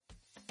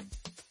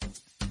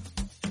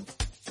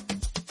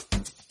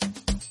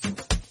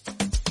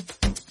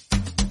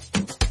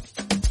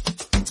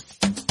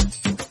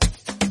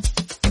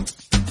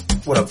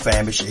What up,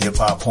 fam? It's your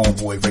hip-hop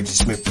homeboy, Reggie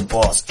Smith, the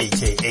boss,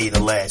 a.k.a. the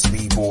last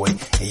B-boy,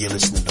 and you're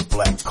listening to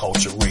Black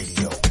Culture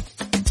Radio.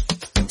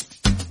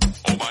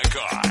 Oh my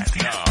God,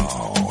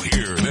 now,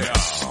 hear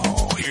this,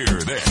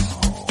 hear this.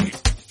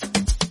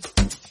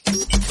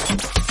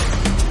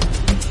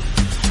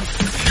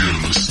 You're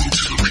listening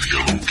to the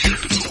Piano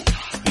Capital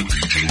with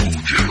DJ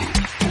Mojelo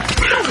on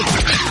Black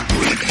Culture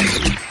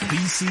Radio.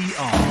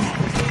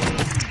 PCR.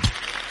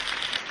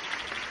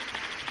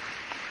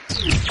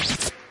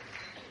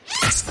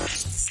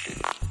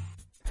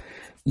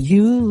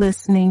 You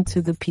listening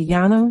to the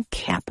Piano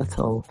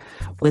Capital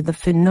with the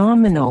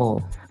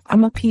phenomenal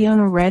I'm a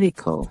Piano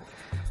Radical,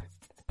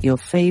 your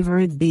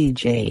favorite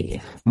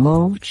DJ,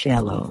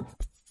 Mojelo.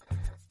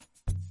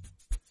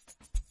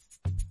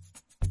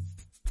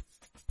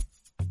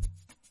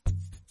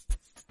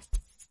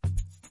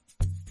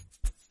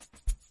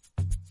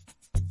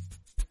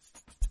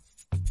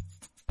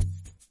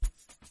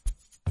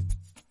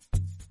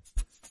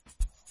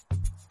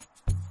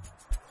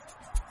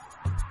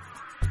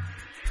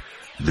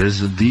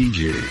 There's a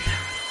DJ,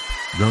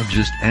 not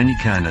just any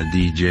kind of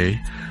DJ.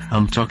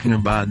 I'm talking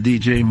about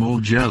DJ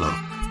Mojelo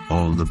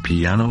on the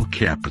Piano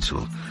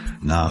Capital.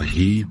 Now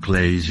he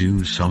plays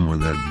you some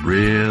of that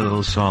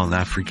real South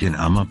African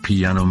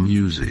amapiano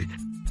music.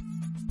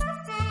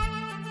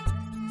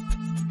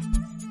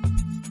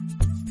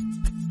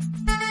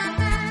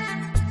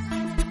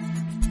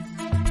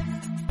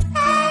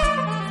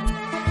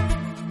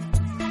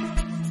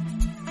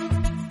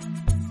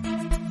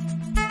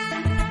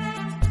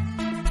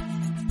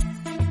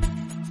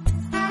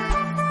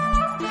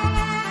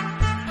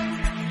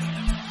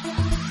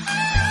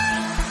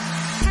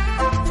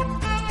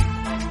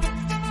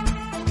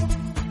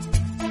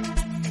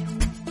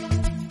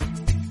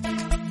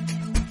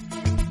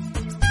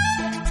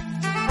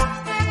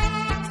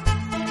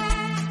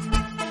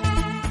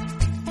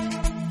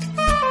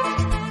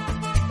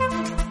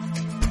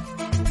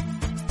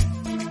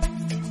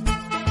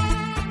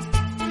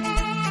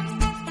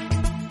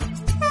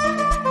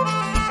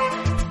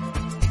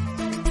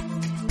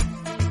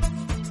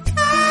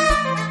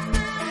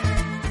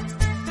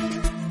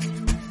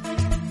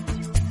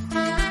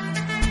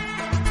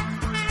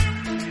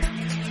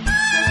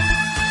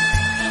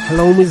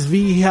 Hello, Miss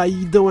V. How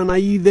you doing? Are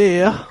you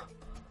there?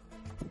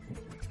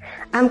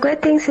 I'm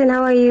good, thanks. And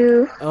how are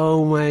you?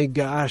 Oh my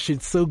gosh,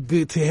 it's so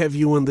good to have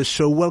you on the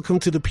show. Welcome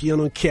to the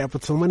Piano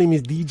Capital. My name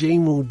is DJ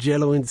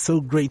Mojelo, and it's so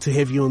great to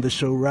have you on the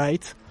show,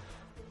 right?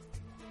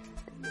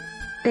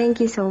 Thank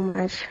you so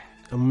much.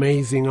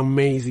 Amazing,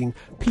 amazing.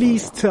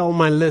 Please tell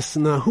my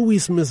listener, who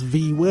is Miss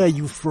V? Where are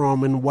you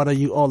from, and what are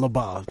you all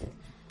about?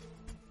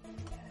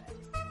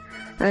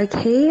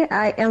 Okay,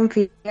 I am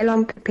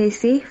Vilelom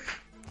Pepesi,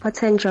 Port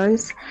St.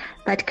 John's,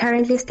 but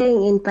currently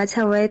staying in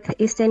Butterworth,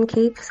 Eastern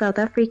Cape, South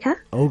Africa.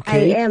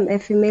 Okay. I am a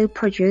female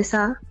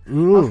producer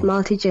of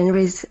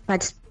multi-genres,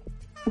 but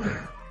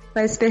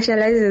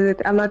specializes with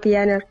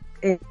amapiano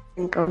and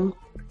gqom.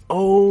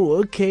 Oh,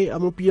 okay.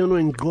 Amapiano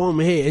and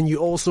gqom. Hey, and you're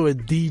also a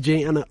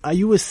DJ, and are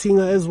you a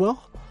singer as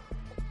well?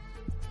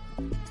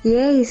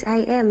 Yes, I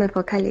am a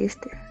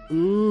vocalist. I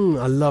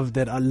love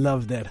that. I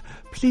love that.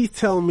 Please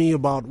tell me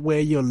about where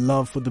your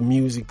love for the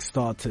music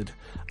started.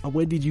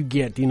 Where did you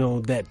get,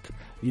 that,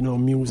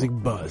 music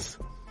buzz?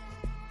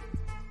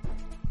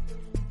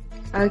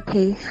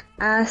 Okay.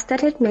 I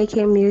started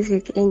making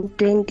music in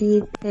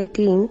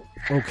 2013.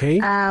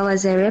 Okay. I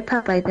was a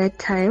rapper by that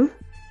time.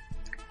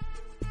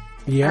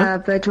 Yeah.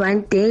 But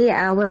one day,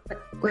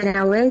 when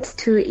I went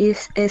to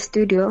a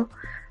studio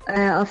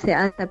of the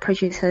other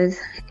producers,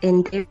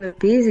 and they were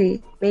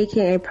busy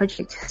making a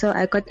project, so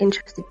I got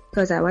interested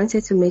because I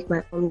wanted to make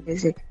my own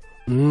music.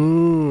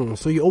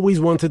 So you always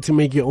wanted to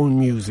make your own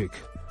music?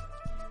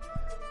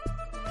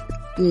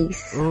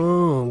 Yes.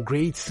 Oh,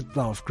 great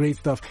stuff, great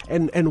stuff.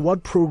 And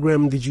what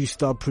program did you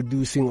start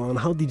producing on?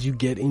 How did you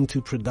get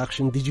into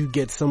production? Did you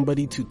get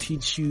somebody to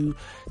teach you?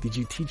 Did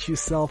you teach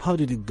yourself? How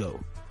did it go?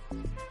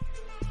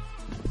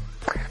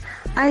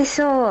 I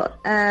saw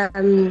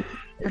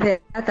the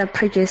other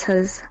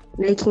producers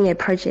making a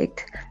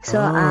project, so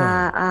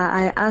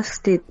I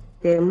asked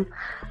them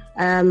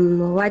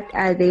what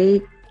are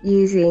they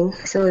using.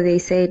 So they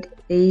said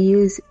they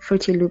use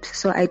Fruity Loops,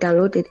 so I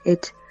downloaded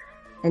it,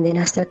 and then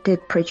I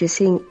started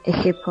producing a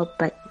hip-hop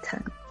by the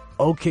time.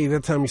 Okay,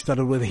 that time you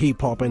started with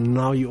hip-hop, and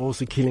now you're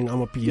also killing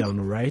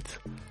amapiano, right?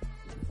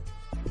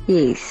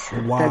 Yes,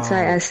 wow. That's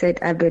why I said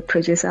I'm a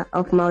producer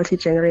of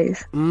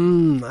multi-genres.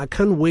 I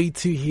can't wait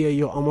to hear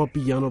your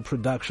amapiano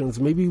productions.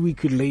 Maybe we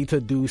could later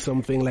do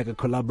something like a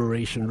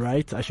collaboration,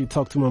 right? I should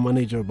talk to my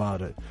manager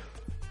about it.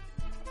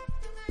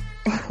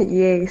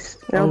 Yes,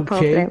 no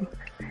problem.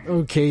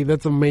 Okay,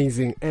 that's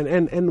amazing.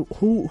 And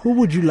who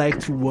would you like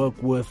to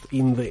work with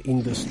in the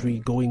industry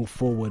going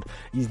forward?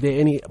 Is there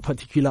any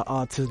particular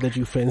artist that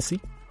you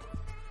fancy?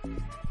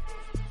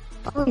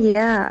 Oh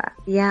yeah,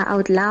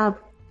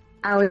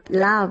 I would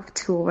love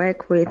to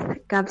work with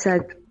Kapital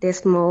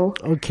Desmo.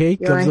 Okay,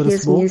 Kapital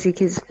his Desmo.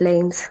 music is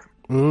flames.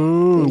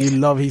 You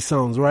love his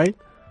sounds, right?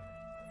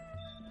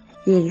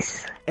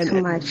 Yes,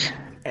 too much.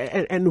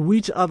 And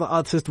which other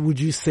artist would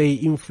you say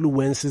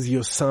influences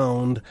your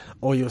sound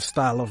or your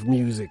style of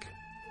music?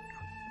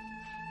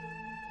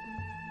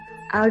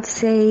 I would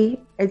say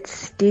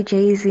it's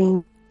DJ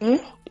Zinte.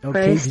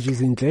 Okay, First. DJ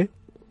Zinte.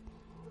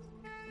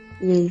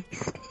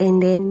 Yes,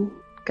 and then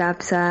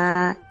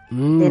Gapsa,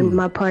 then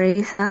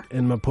Maporisa.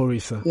 And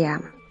Maporisa. Yeah.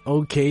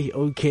 Okay.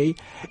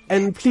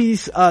 And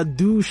please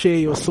do share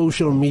your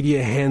social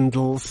media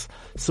handles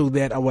so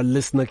that our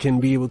listener can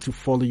be able to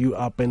follow you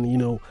up,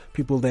 and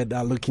people that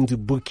are looking to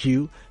book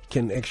you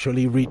can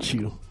actually reach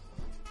you.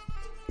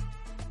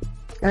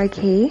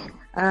 Okay.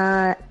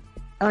 On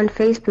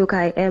Facebook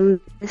I am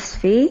Miss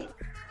V.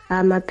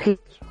 My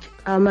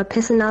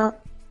personal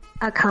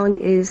account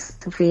is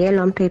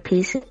Mojelo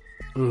Pepisi.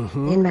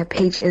 And my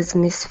page is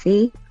Miss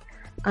V.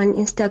 On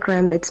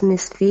Instagram it's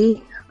Miss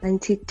V. On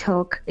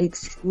TikTok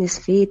it's Miss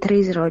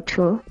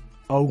V302.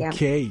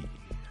 Okay. Yeah.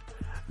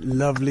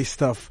 Lovely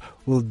stuff.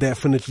 We'll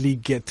definitely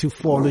get to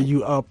follow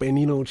you up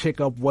and,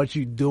 check out what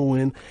you're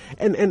doing.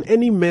 And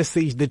any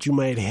message that you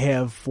might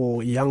have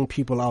for young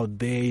people out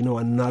there,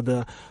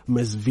 another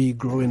Miss V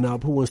growing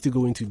up who wants to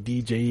go into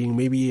DJing,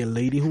 maybe a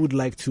lady who would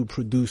like to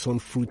produce on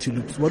Fruity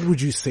Loops. What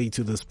would you say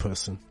to this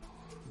person?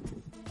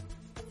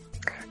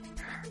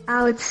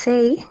 I would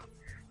say,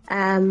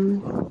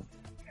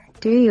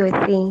 do your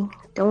thing.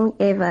 Don't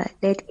ever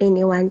let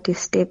anyone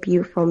disturb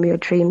you from your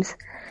dreams,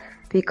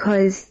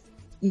 because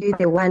you're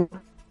the one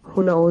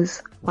who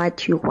knows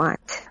what you want.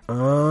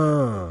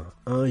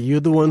 You're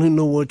the one who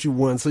know what you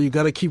want, so you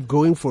gotta keep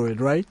going for it,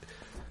 right?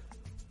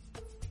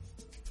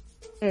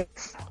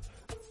 Yes.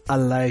 I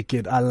like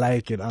it.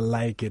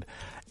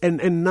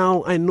 And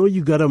now I know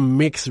you got a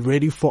mix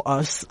ready for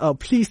us.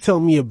 Please tell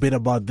me a bit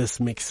about this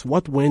mix.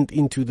 What went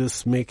into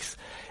this mix,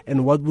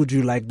 and what would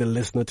you like the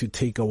listener to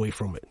take away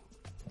from it?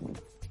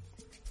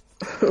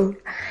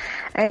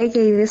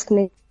 Okay, this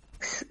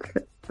mix,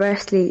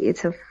 firstly,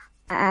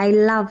 I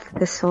love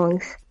the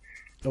songs.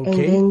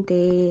 Okay. And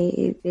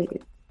then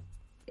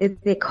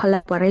the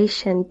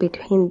collaboration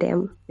between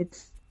them.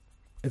 It's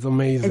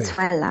amazing. It's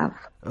what I love.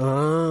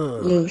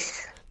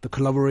 Yes. The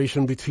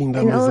collaboration between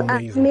them is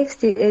amazing. I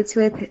mixed it. It's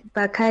with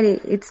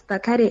Bacardi. It's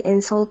Bacardi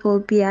and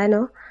soulful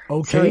piano.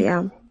 Okay. So,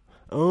 yeah.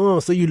 Oh,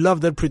 so you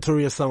love that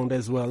Pretoria sound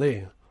as well,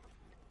 eh?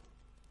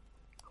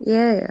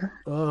 Yeah.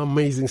 Oh,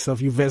 amazing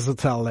stuff. You're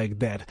versatile like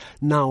that.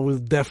 Now we'll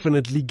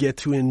definitely get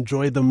to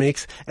enjoy the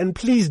mix. And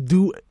please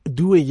do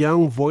a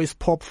young voice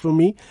pop for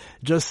me.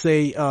 Just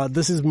say,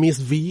 this is Miss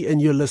V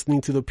and you're listening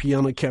to the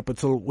Piano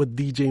Capital with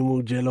DJ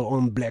Mojelo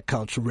on Black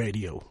Culture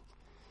Radio.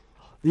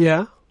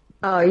 Yeah?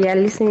 Oh, you're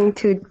listening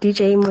to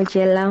DJ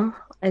Mojelo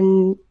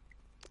and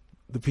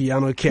the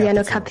Piano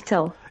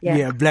Capital.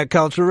 Yeah, Black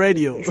Culture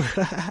Radio.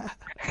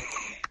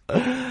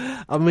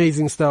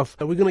 Amazing stuff.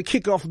 We're going to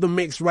kick off the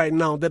mix right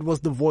now. That was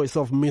the voice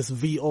of Miss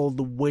V all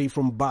the way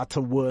from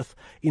Butterworth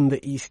in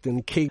the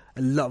Eastern Cape.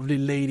 A lovely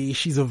lady.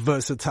 She's a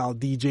versatile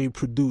DJ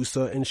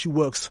producer and she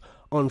works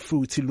on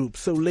Fruity Loops.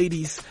 So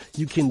ladies,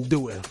 you can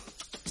do it.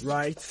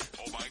 Right?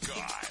 Oh my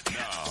God.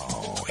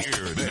 Now,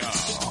 hear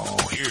this.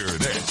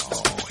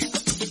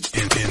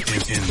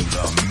 In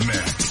the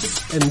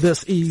mix. And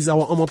this is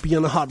our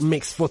Amapiano Hot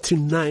Mix for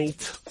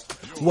tonight.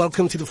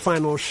 Welcome to the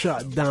final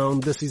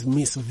shutdown. This is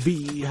Miss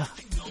V. A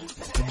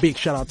big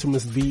shout out to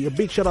Miss V. A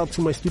big shout out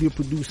to my studio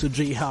producer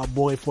J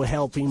Boy for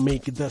helping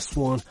make this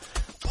one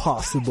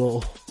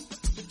possible.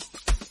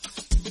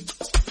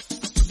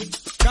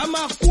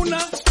 Kama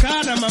kuna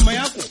kana mama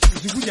yako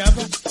usikuja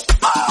hapa.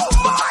 Oh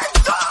my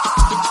God!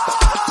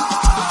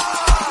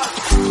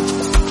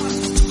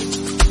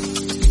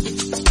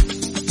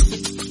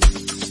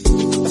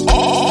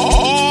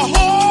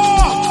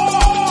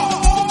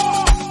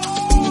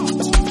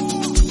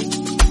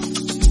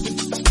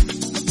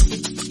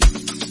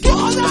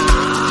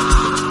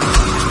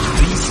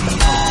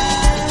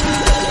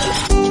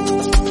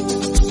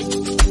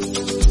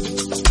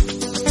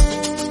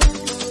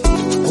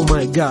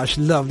 Gosh,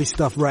 lovely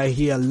stuff right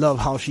here. I love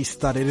how she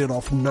started it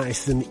off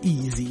nice and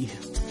easy.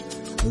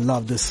 I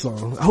love this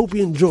song. I hope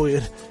you enjoy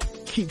it.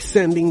 Keep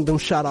sending them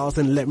shout outs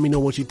and let me know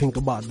what you think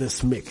about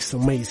this mix.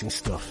 Amazing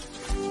stuff.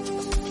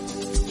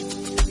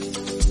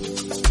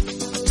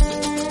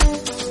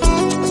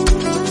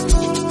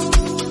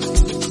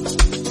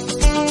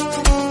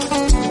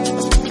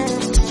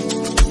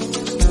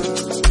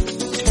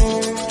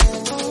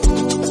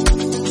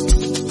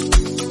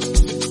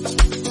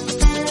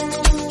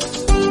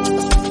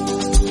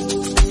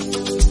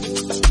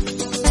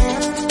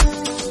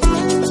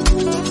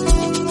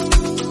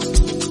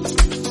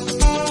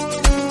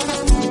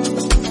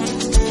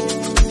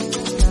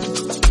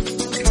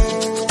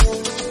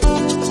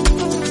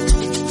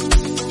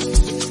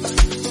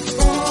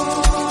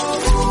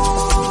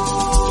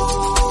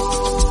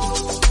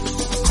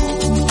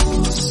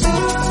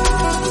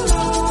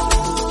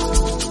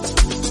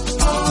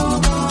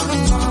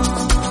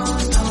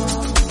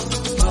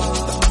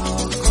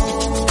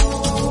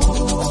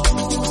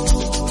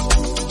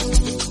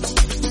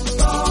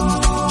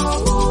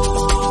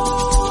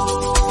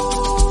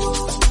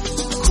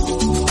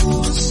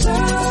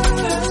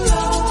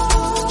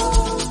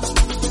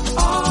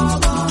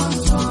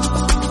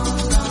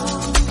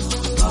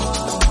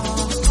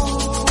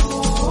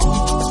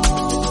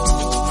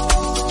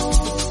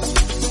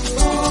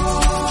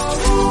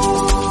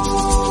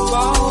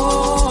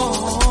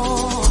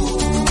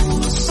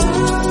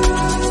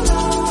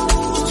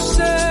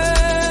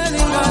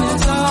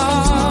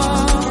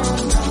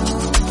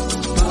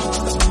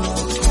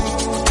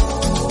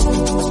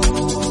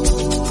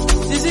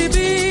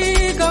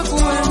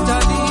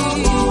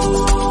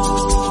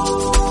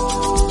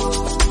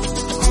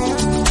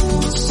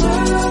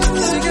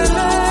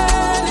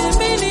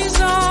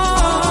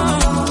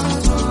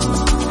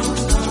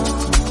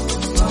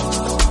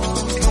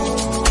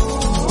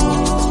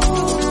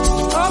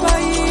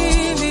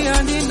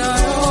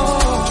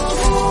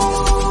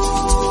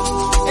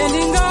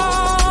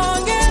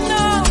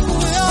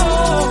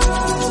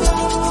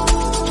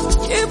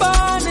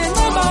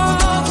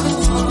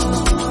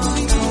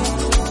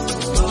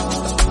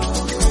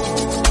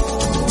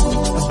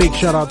 Big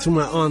shout out to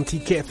my auntie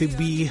Kathy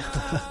B.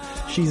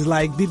 She's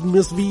like, did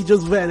Miss V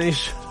just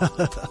vanish?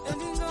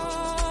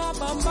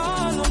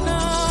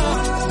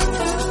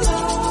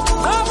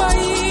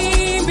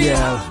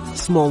 Yeah,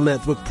 small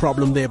network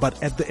problem there,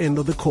 but at the end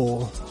of the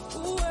call,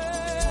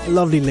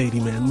 lovely lady,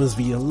 man, Miss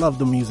V. I love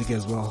the music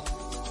as well.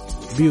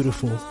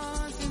 Beautiful.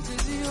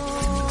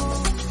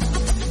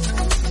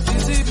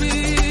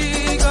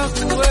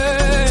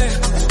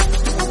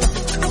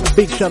 A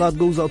big shout out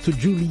goes out to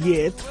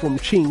Juliet from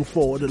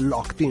Chingford,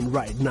 locked in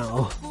right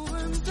now.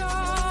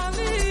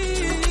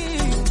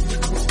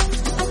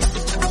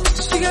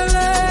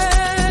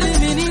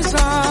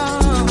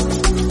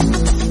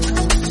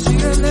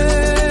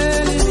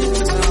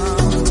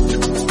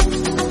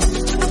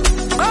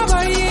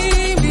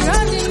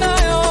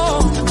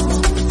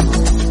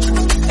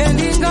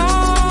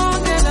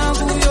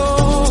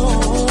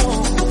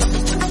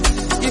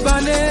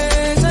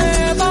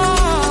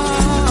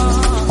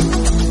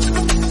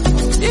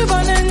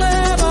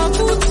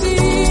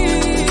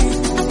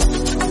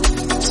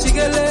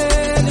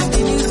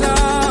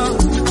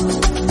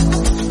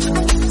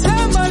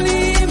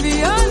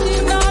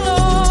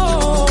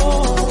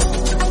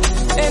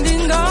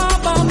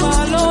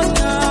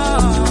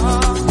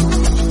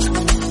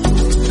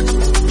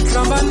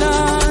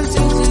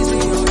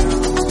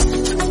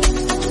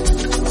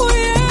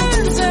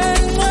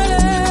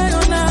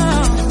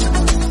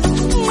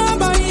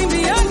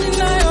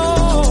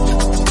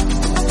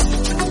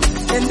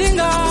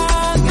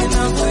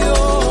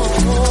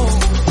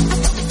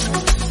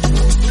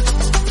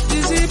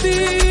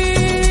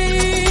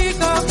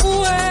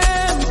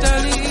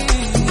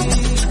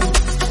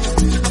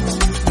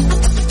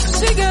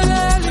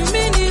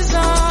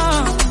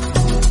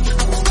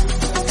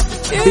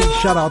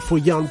 Shout out for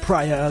Jan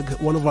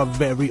Prayag, one of our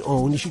very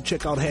own. You should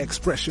check out her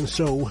Expression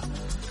show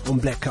on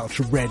Black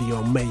Culture Radio.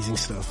 Amazing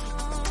stuff.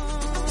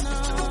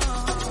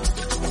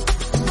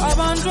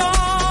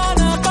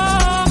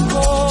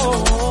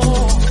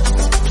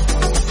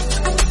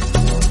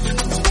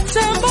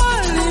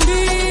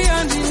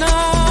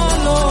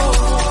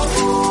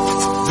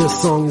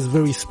 This song is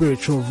very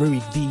spiritual,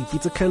 very deep.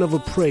 It's a kind of a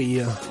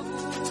prayer,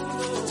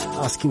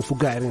 asking for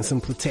guidance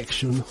and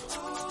protection.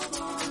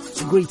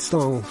 A great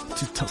song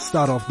to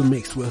start off the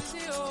mix with.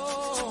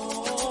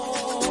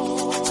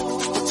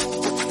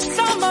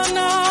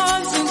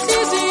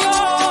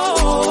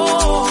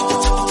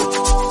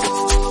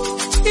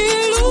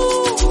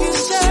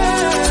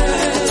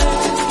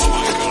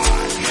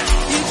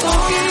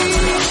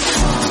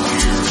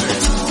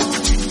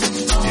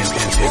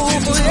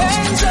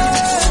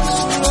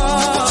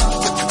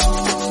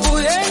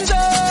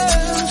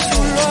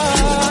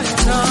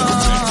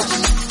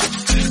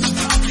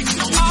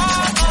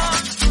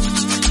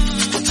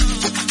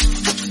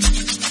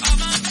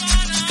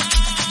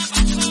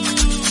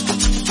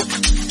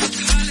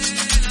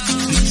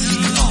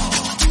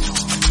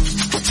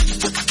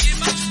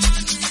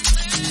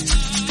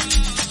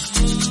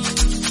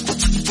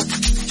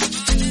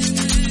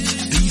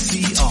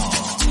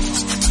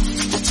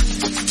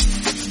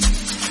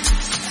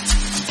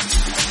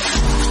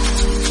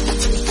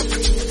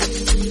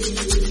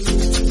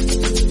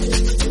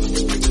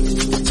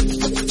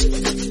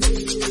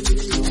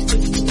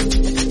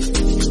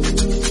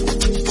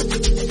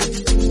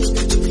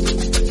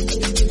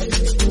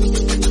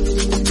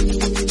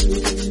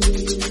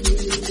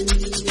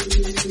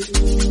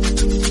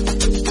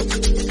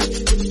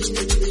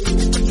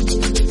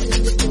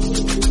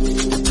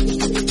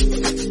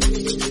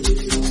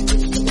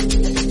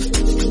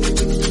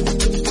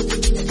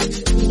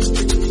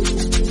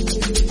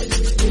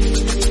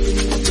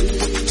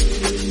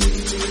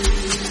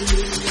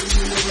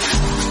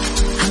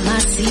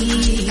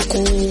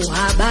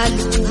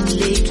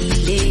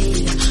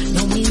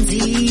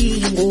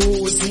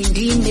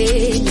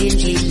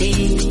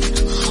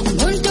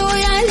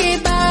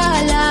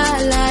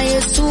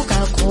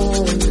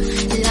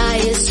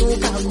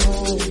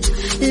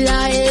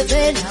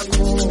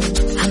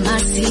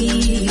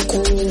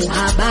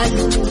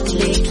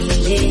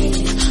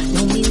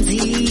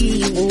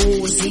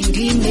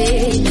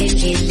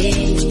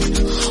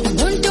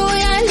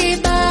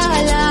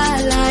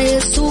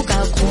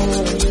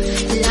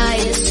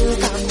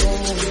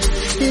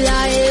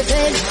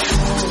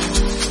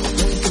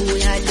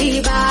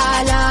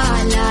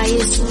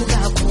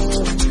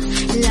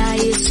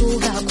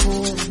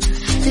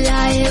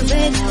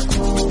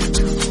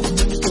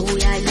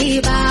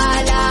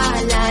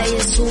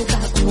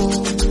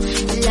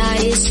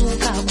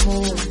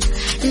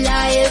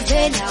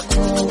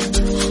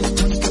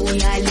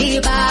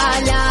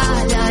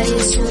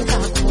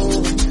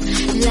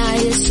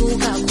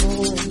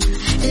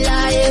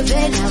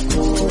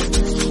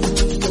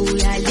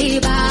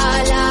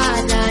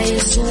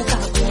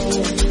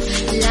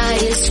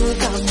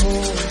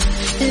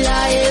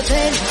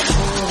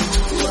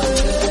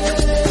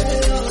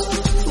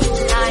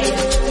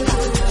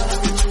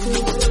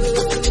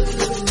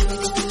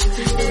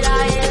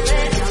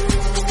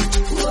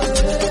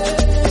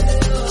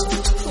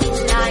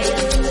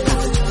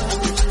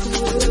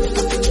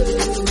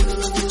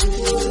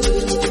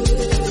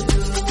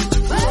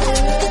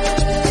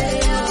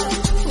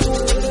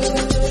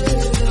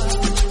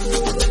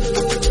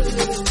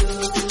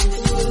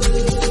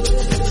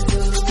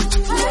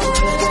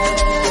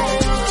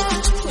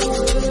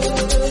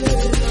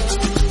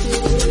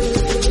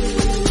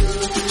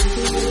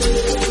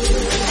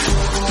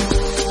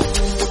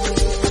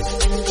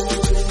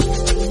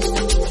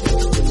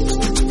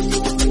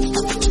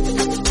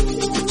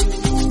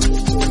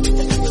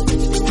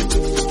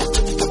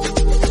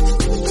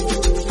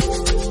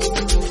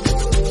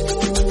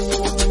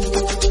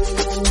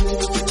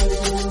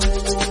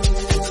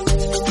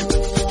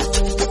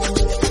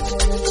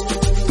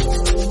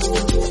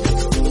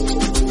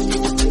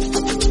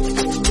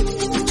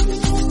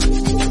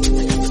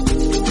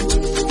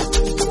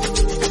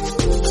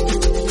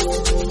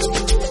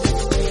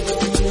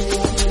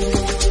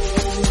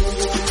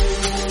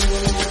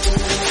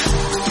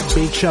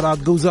 shout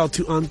out goes out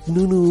to Aunt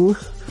Nunu.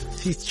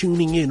 She's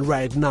tuning in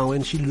right now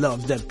and she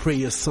loved that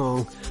prayer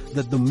song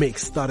that the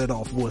mix started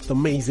off with.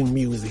 Amazing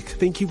music.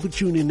 Thank you for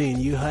tuning in.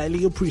 You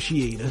highly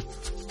appreciate it.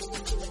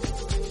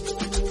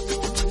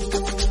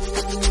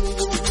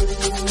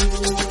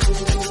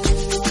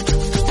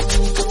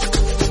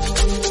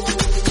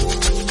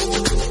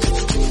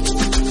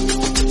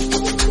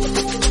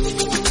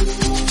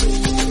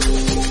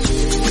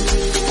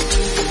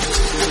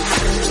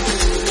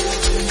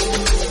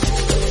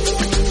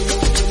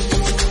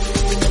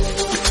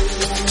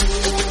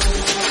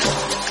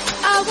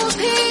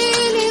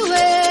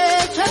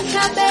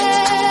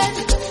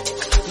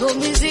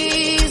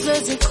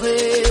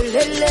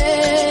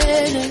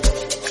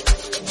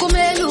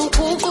 Kumele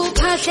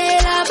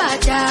ukuphahlela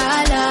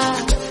badala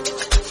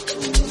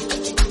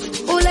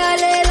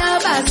ulalela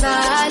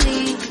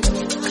bazali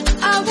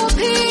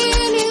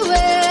akuphili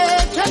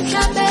wethu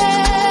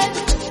emhlabeni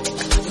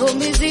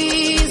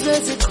ngomizizwe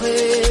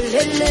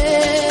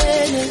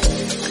zikhwelelene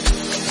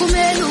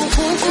kumele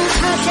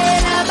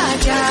ukuphahlela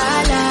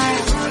badala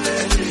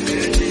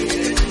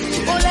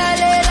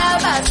ulalela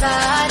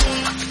bazali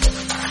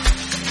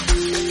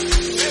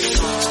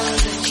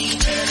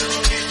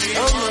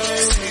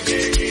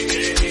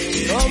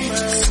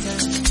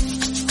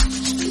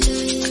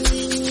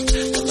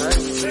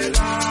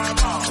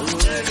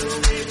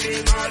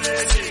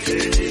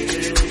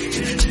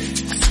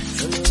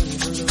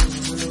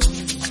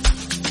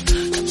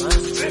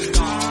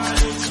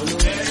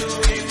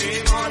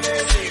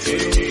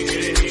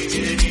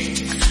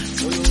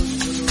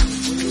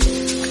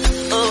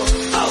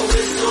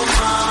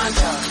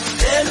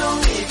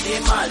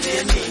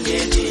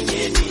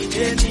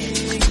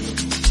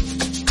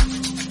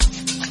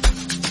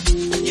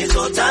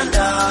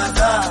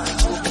Ngizotandaza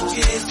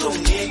ukukisa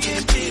unginike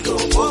impilo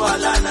ngoba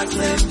lana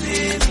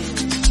kusempini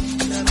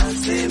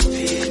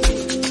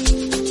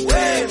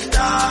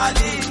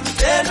wemdali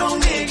tena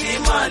unginike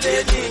imali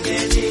eningi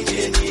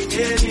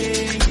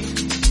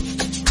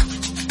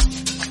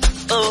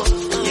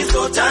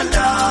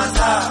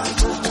ngizotandaza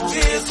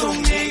ukukisa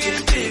unginike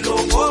impilo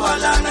ngoba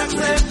lana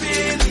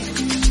kusempini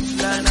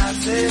tena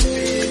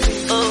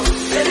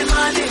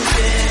imali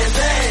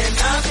ngeze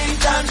nami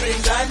ngithanda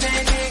ingane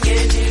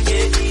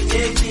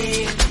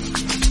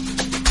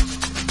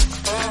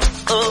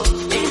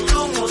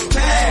inhlungu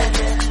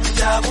siphele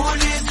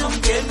jabulisa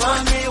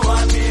umngeni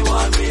wami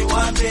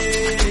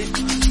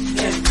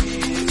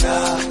ngempila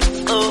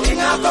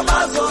ingapha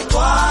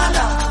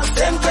bazogcwala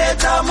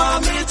sengiphetha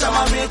mamita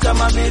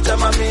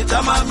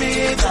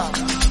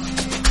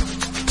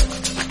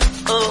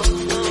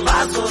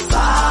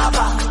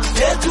bazosaba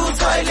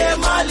lethuthwa ile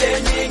mali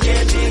eningi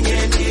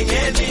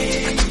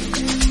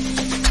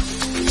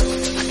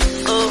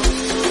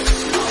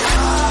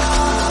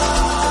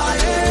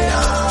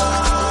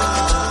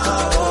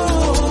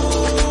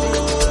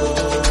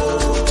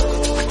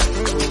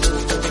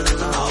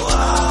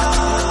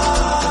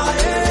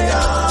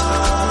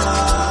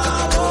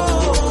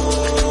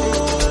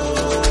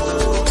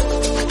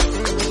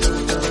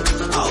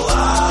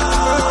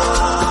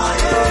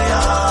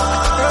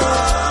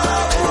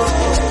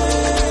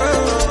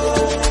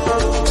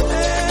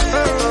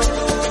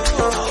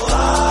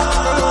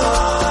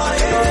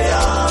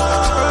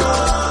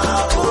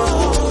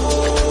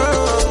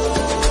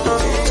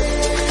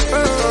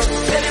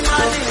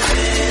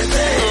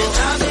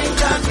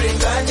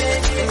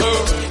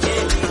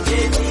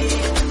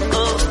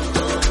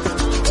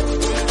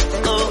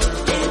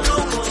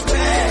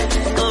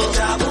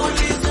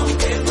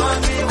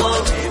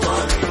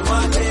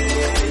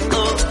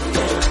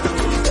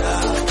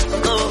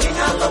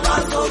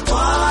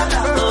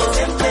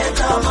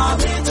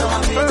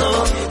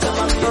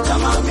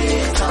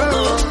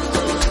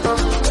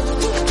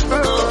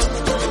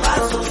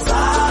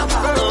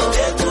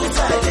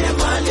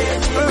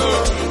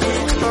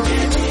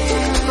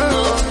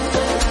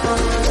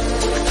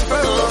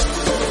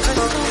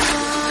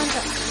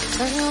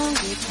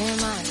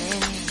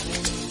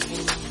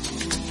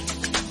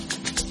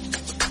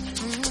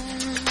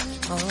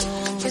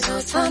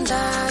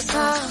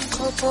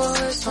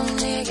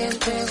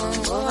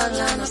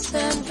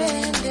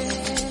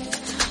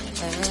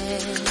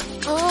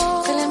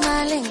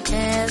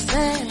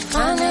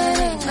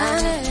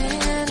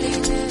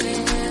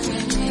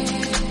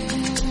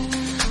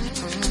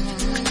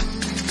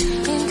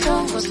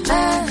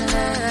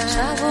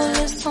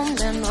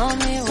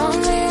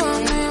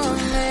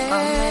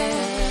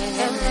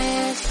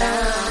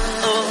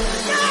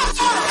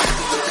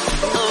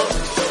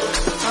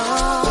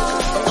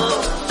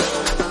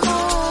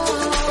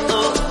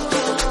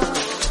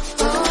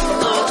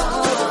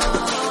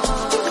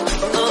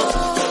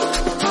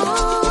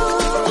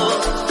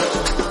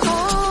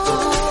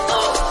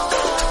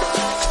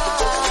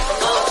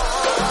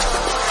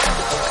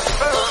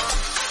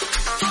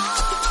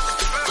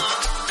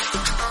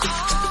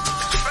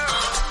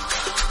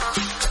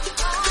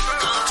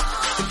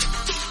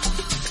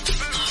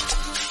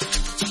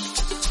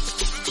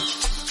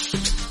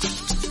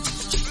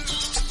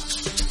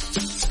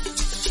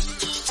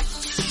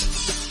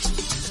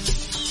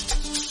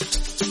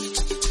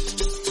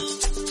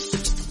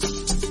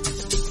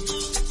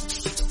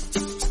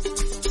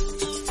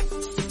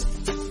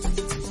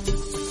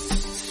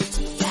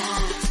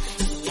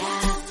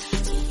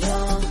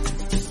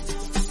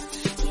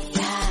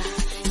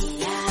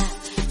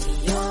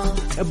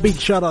A big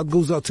shout out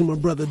goes out to my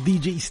brother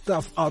DJ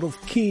Stuff out of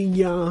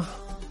Kenya.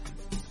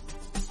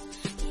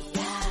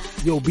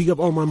 Yo, big up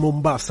all my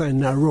Mombasa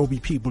and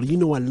Nairobi people. You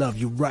know I love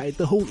you, right?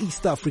 The whole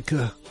East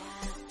Africa.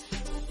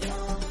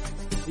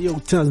 Yo,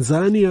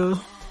 Tanzania,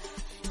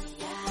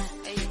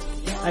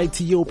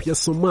 Ethiopia,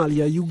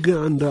 Somalia,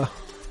 Uganda.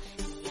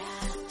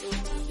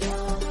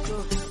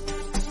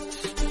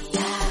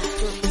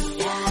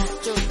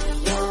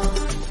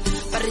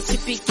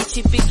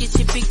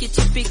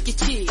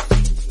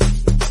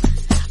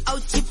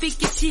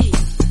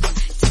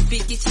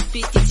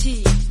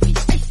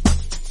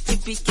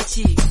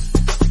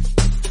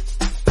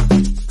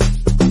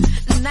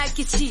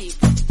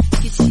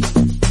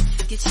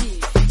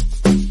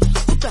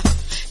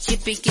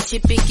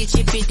 Chipi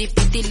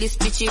dipiti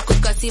lispichi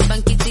kukasi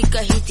bankiti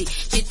kahiti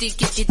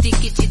chitiki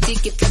chitiki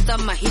chitiki tata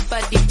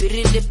mahipa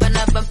dipirili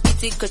pana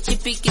bampiti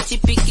chipi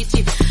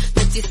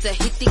natisa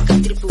hiti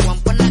katripi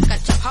wampana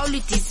kacha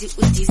hauli tizi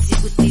utizi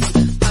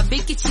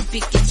mabiki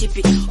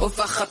chipi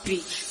ofa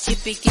happy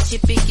chipi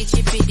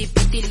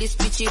dipiti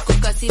lispichi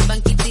kukasi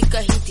bankiti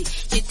kahiti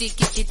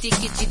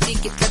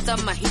chitiki tata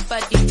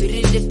mahipa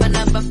dipirili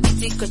pana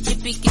bampiti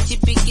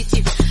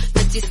chipi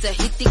natisa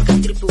hiti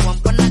katripi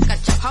wampana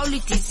kacha hauli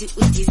tizi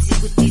utizi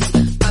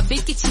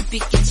mabiki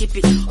chipi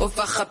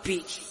ofa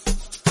happy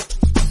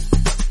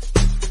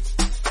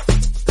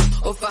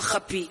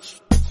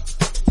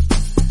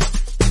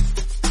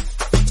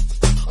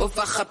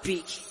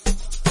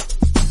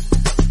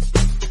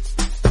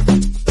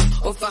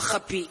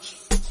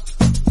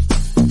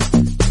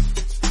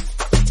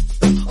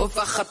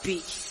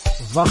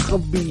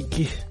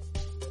Vachabiki.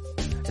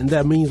 And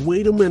that means,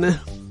 wait a minute,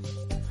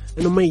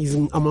 an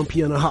amazing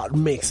Amapiano hot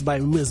mix by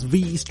Miss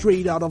V,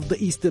 straight out of the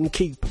Eastern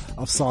Cape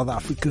of South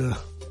Africa.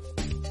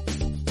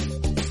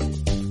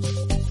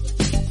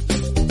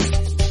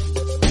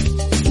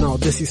 Now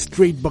this is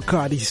straight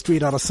Bacardi,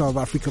 straight out of South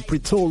Africa,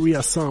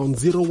 Pretoria Sound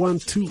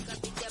 012.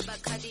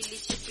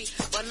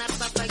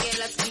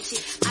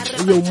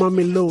 Yo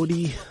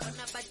Mamelodi,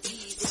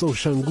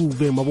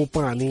 Soshanguve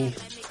Mabopani,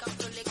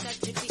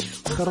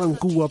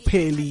 Karankua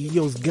Peli,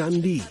 Yos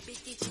Gandhi.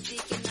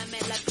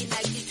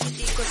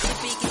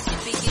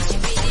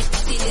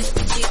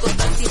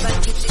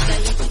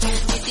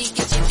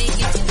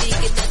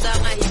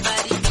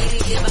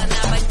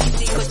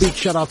 Big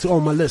shout out to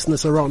all my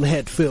listeners around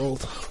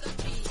Hatfield.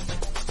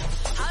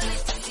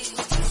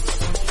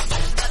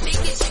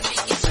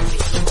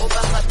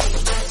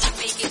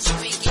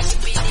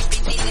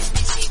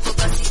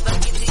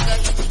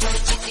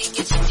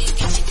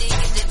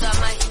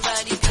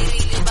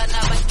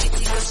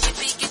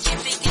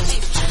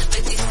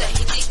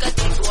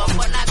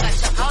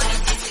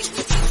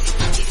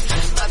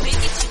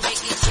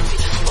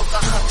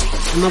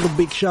 Another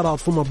big shout out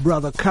for my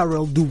brother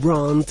Karel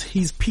Durant.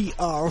 He's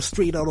PR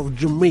straight out of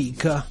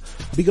Jamaica.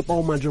 Big up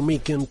all my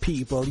Jamaican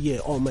people. Yeah,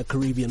 all my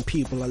Caribbean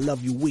people. I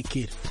love you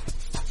wicked.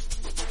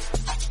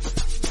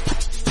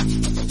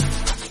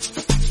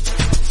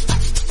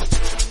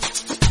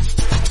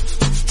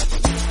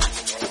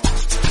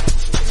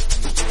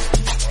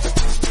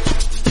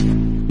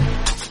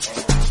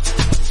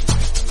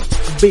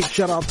 Big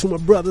shout out to my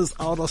brothers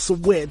out of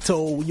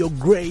Soweto. Yo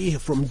Gray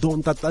from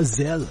Don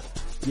Tatazel.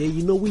 Yeah,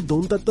 you know we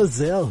don't at the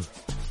Zell.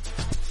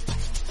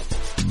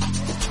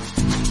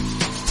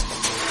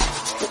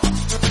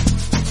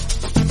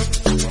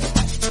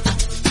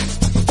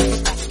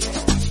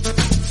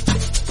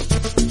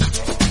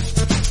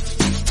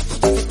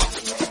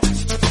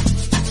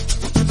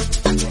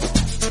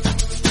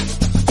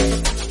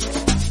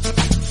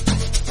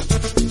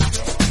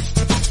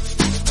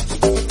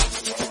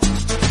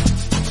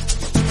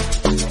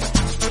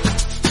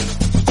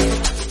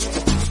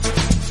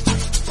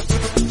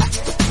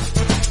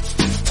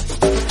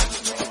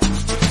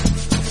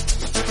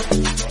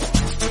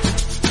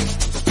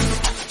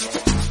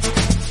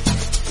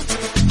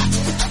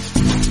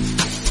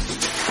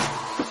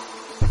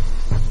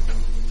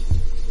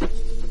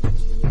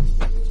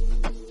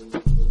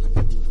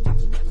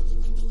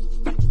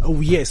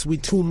 Yes, we're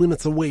 2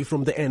 minutes away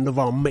from the end of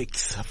our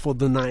mix for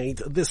the night.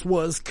 This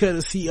was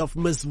courtesy of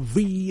Miss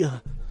V.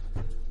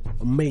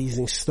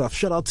 Amazing stuff.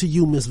 Shout out to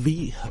you, Miss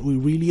V. We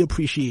really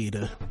appreciate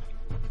it.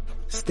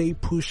 Stay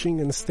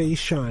pushing and stay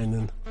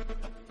shining.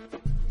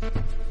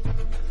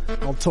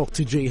 I'll talk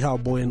to Jay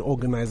Howboy and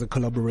organize a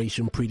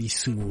collaboration pretty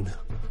soon.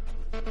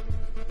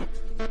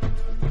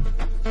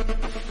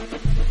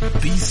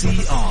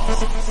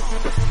 VCR.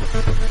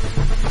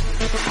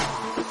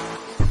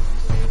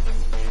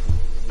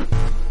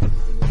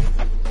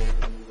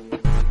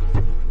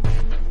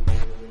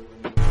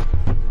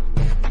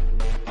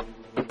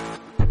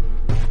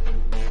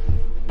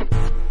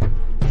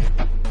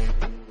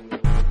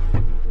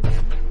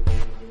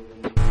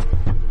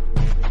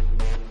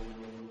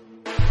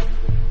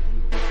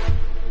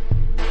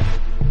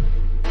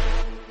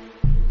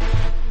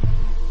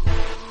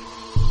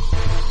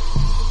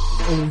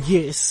 Oh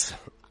yes,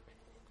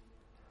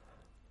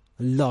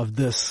 love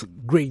this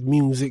great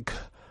music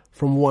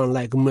from one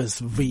like Miss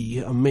V.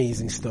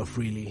 Amazing stuff,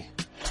 really.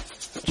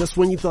 Just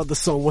when you thought the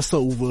song was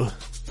over.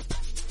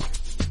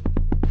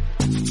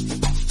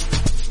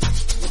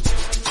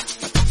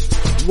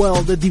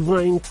 Well, the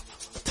Divine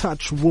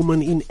Touch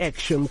Woman in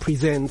Action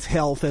presents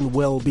Health and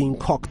Wellbeing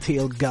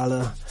Cocktail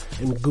Gala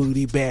and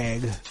Goodie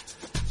Bag.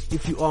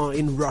 If you are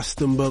in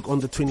Rustenburg on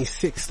the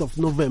 26th of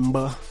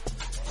November,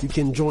 you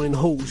can join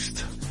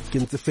host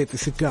Gintefete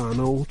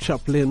Sigano,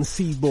 Chaplain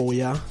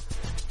Siboya,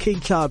 K.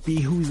 Chapi,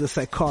 who is a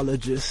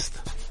psychologist,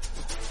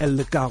 El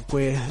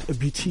Lekakwe, a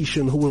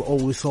beautician who will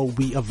always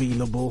be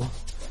available,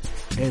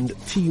 and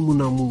T.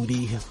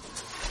 Munamudi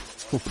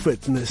for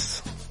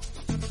fitness.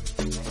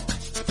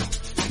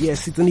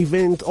 Yes, it's an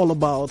event all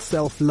about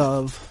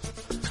self-love,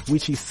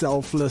 which is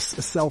a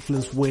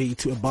selfless way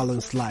to a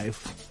balanced life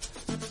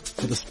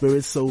for the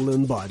spirit, soul,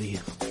 and body.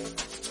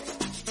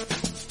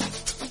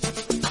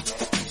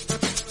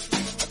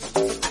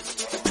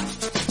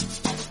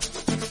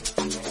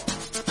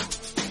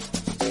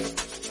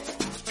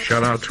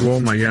 Shout out to all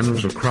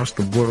Mayanos across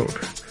the world.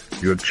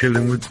 You're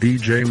chilling with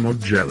DJ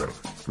Mojelo,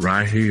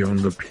 right here on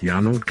the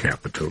Piano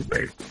Capital,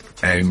 babe.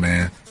 Hey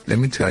man, let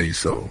me tell you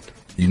so.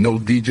 You know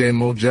DJ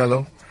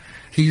Mojelo?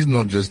 He's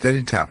not just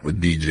any type of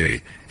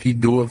DJ. He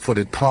do it for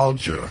the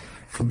culture,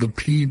 for the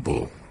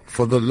people,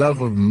 for the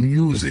love of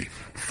music,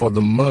 for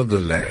the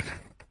motherland.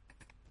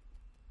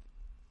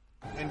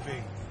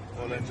 Envy,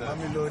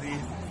 I'm Lodi,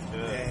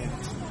 and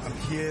I'm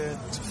here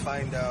to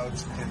find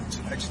out and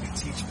to actually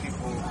teach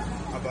people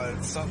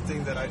about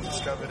something that I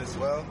discovered as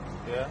well,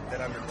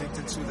 that I'm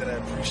addicted to, that I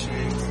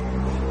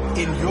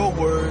appreciate. In your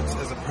words,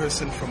 as a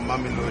person from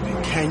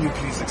Mamelodi, can you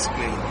please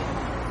explain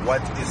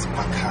what is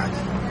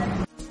Bacardi?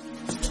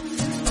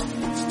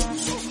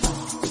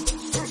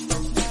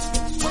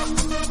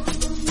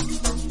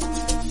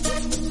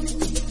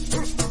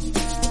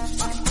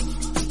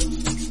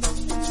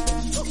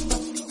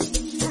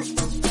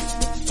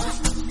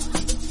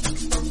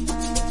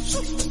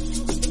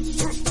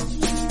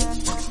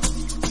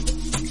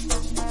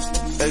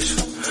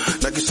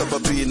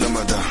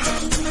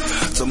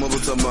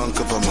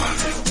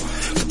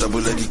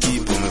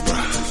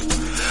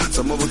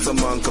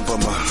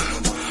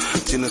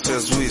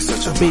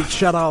 A big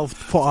shout out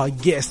for our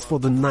guest for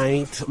the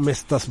night,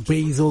 Mr.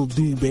 Basil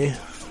Dube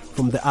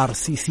from the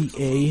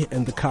RCCA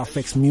and the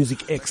Carfax Music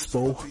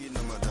Expo,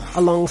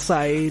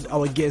 alongside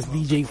our guest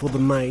DJ for the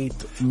night,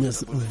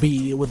 Miss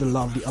V, with a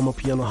lovely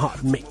Amapiano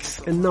hot mix.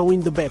 And now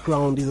in the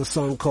background is a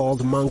song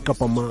called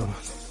Mankapama.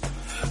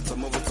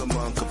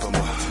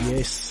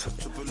 Yes,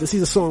 this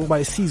is a song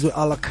by Sizwe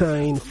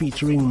Alakine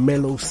featuring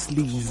Mellow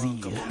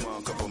Sleazy.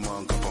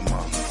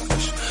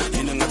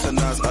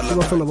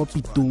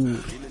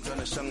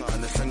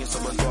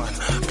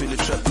 Billy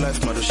Trap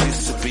Life, mother,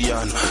 she's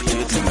Sipian.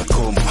 Lately,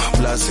 Macomb,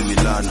 Blasi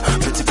Milan,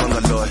 Pretty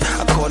Bangaloy.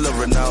 I call her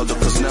Ronaldo,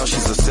 cause now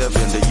she's a 7,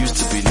 they used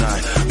to be 9.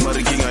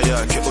 Mariging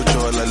Ayake,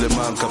 Ojola, Le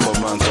Man,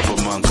 Kapaman,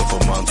 Kapaman,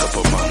 Kapaman,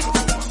 Kapaman.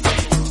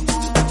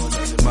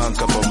 Man,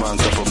 Kapaman,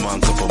 Kapaman,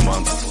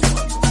 Kapaman.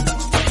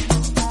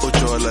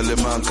 Ojola, Le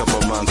Man,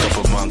 Kapaman,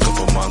 Kapaman,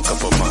 Kapaman,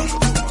 Kapaman.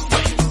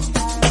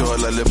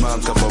 Ojola, Le Man,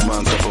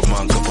 Kapaman,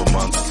 Kapaman,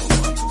 Kapaman.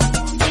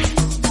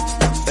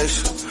 Eish,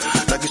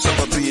 like it's a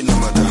papi na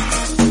mada.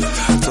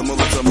 Some of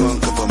us are man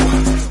kapama.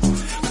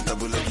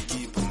 Katabula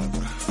keep on my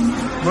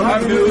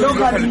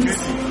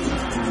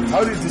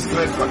How do you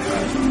describe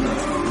Bacardi?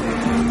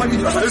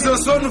 It's a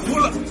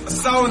soulful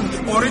sound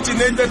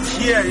originated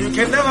here. You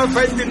can never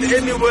find it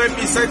anywhere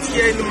besides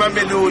here in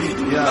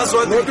Mamelodi. Yeah. That's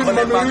what they call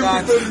it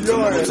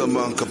Bacardi. Some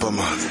man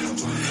kapama.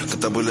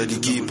 Katabula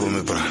keep on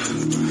my bra.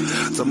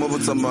 Some of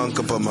us are man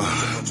kapama.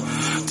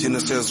 Tina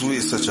says we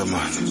such a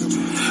man.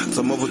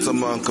 Some of us are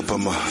man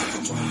kapama.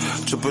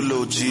 Triple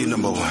OG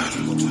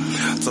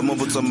 #1. Some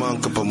of us are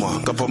man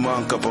kapama.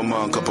 Kapaman,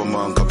 kapaman,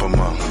 kapaman,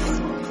 kapaman.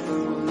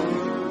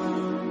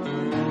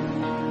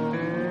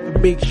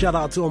 Big shout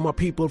out to all my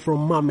people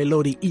from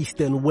Mamelodi East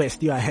and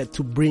West. I had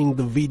to bring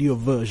the video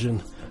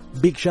version.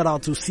 Big shout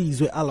out to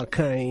Sizwe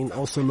Alakine,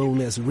 also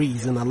known as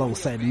Reason,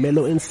 alongside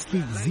Mellow and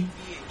Sleazy.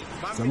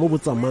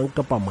 Samobutsa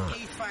Manka Pama.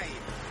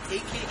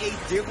 AKA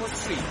Devil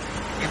Street.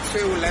 It's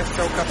where we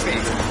lifestyle cafe.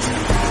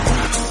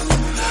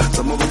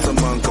 Samobutsa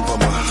Manka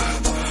Pama.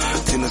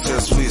 Tina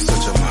says we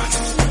such a man.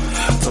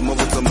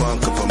 Samobutsa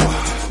Manka Pama.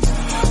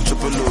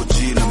 Triple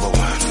OG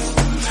 #1.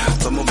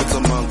 Samobutsa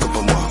Manka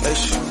Pama.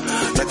 Eish.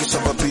 Like it's a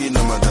papi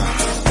na mada.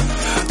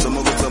 Some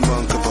of it's a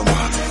man kapama.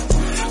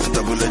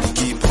 Katabula di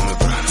keep on me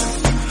bra.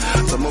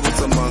 Some of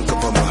it's a man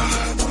kapama.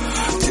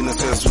 Tina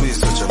says we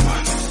such a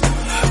man.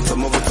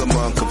 Some of it's a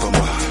man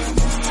kapama.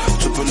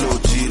 Triple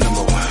OG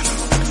 #1.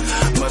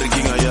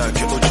 Mariging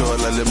ayake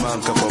ochola le man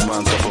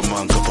kapaman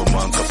kapaman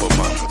kapaman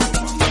kapaman.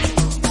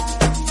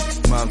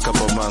 Man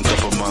kapaman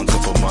kapaman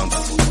kapaman.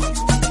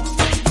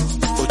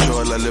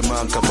 Ochola le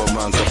man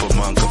kapaman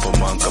kapaman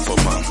kapaman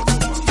kapaman.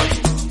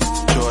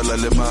 Chola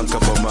le man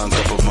kapaman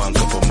kapaman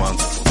kapaman.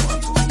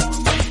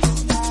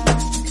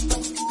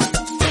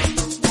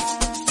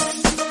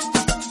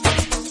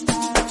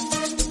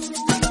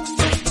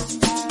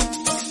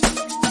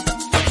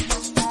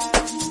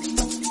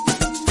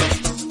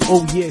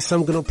 Oh yes,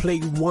 I'm gonna play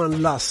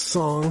one last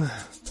song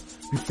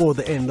before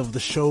the end of the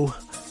show.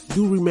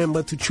 Do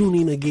remember to tune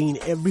in again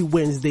every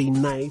Wednesday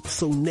night.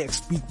 So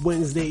next week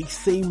Wednesday,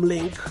 same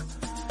link,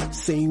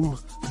 same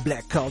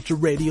Black Culture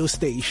radio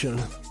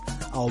station.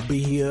 I'll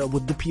be here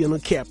with the Piano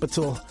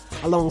Capital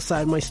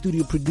alongside my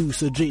studio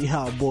producer J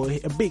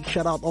Howboy. A big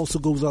shout out also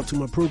goes out to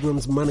my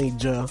program's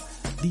manager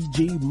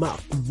DJ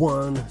Mark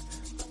 1.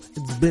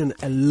 It's been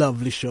a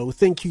lovely show.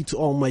 Thank you to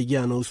all my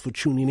Yanos for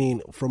tuning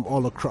in from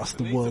all across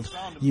the world.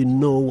 You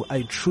know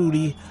I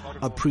truly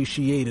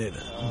appreciate it.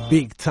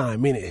 Big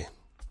time, innit?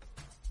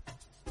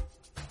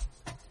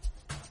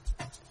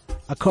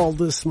 I call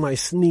this my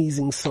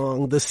sneezing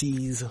song. This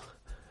is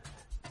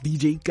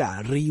DJ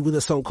Kari with a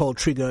song called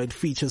Trigger. It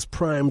features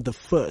Prime the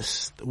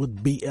First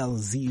with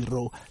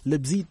BL0.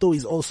 Lebzito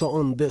is also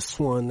on this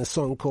one, a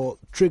song called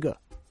Trigger.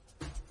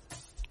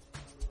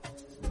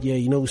 Yeah,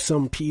 you know,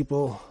 some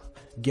people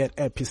get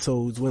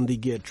episodes when they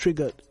get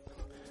triggered.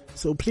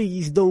 So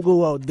please don't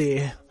go out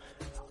there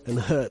and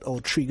hurt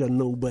or trigger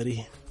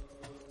nobody.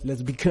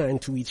 Let's be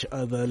kind to each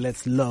other.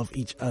 Let's love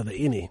each other,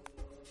 innit?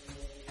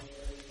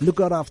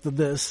 Look out after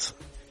this.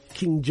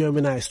 King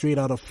Gemini, straight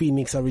out of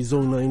Phoenix,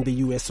 Arizona in the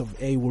US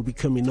of A, will be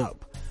coming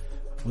up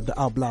with the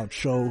Out Loud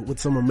show with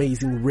some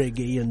amazing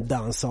reggae and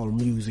dancehall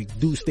music.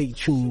 Do stay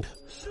tuned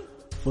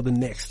for the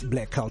next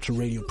Black Culture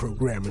Radio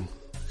programming.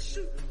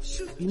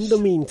 In the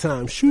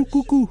meantime, shoo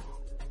cuckoo.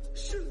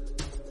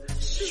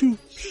 Shoo,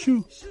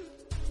 shoo.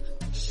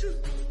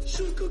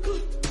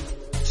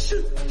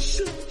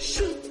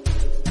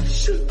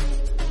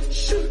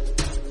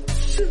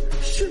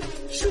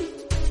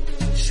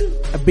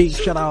 A big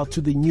shout out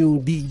to the new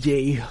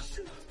DJ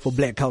for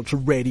Black Culture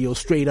Radio,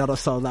 straight out of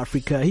South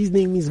Africa. His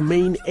name is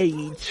Main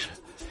H.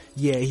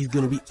 Yeah, he's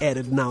gonna be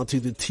added now to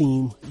the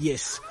team.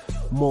 Yes,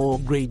 more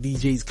great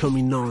DJs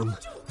coming on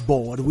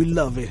board. We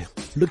love it.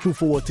 Looking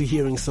forward to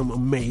hearing some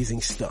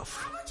amazing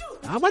stuff.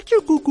 How about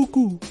you,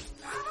 cuckoo?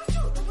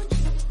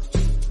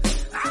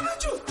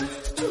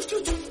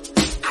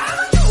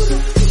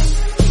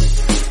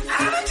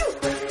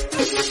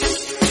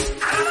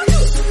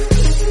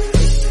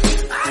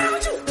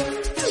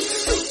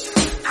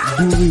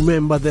 Do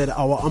remember that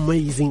our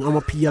amazing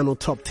Amapiano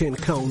Top 10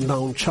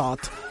 Countdown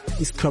chart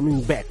is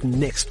coming back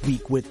next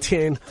week with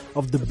 10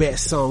 of the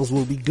best songs.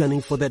 We'll be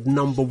gunning for that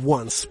number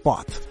 1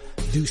 spot.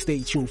 Do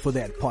stay tuned for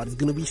that part. It's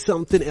gonna be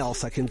something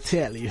else, I can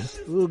tell you.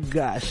 Oh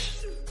gosh.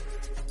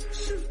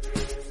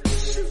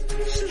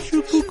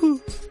 Shoo-coo-coo.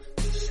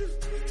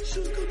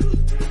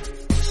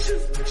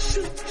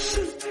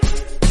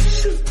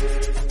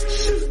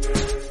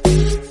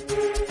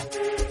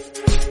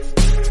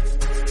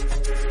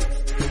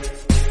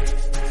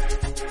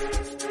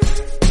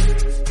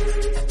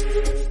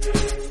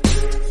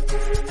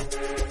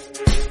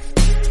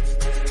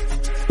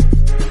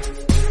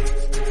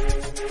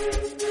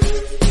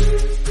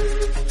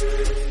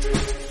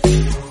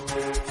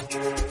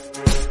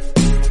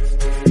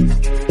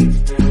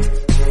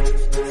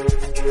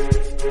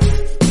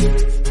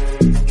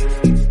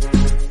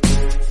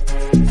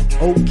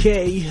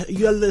 Okay,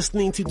 you're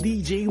listening to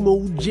DJ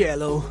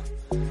Mojelo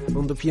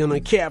on the Piano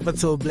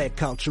Capital Black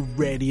Culture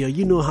Radio.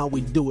 You know how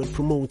we do it,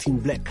 promoting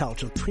Black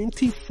Culture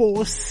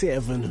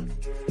 24/7.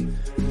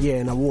 Yeah,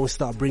 and I won't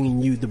stop bringing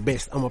you the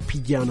best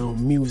Amapiano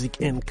music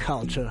and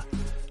culture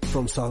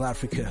from South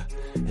Africa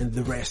and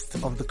the rest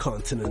of the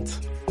continent.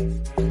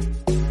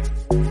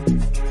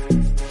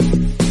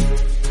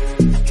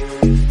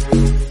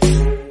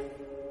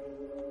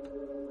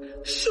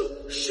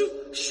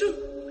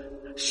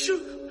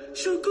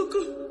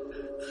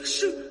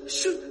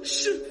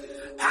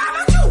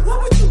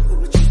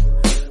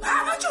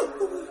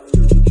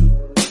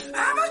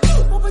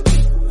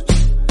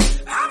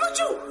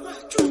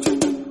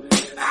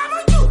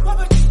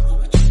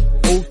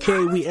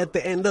 Okay, we at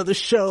the end of the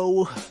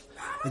show.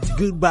 It's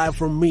goodbye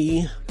from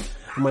me,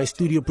 my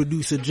studio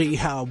producer J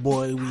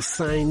Howboy. We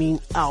signing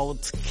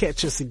out.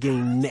 Catch us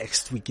again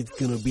next week. It's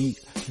gonna be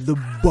the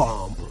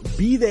bomb.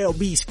 Be there or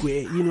be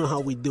square. You know how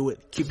we do it.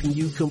 Keeping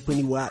you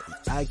company while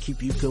I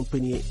keep you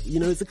company.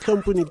 You know, it's a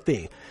company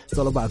thing. It's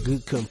all about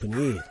good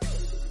company.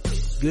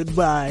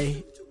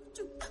 Goodbye.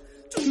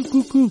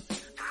 Cuckoo.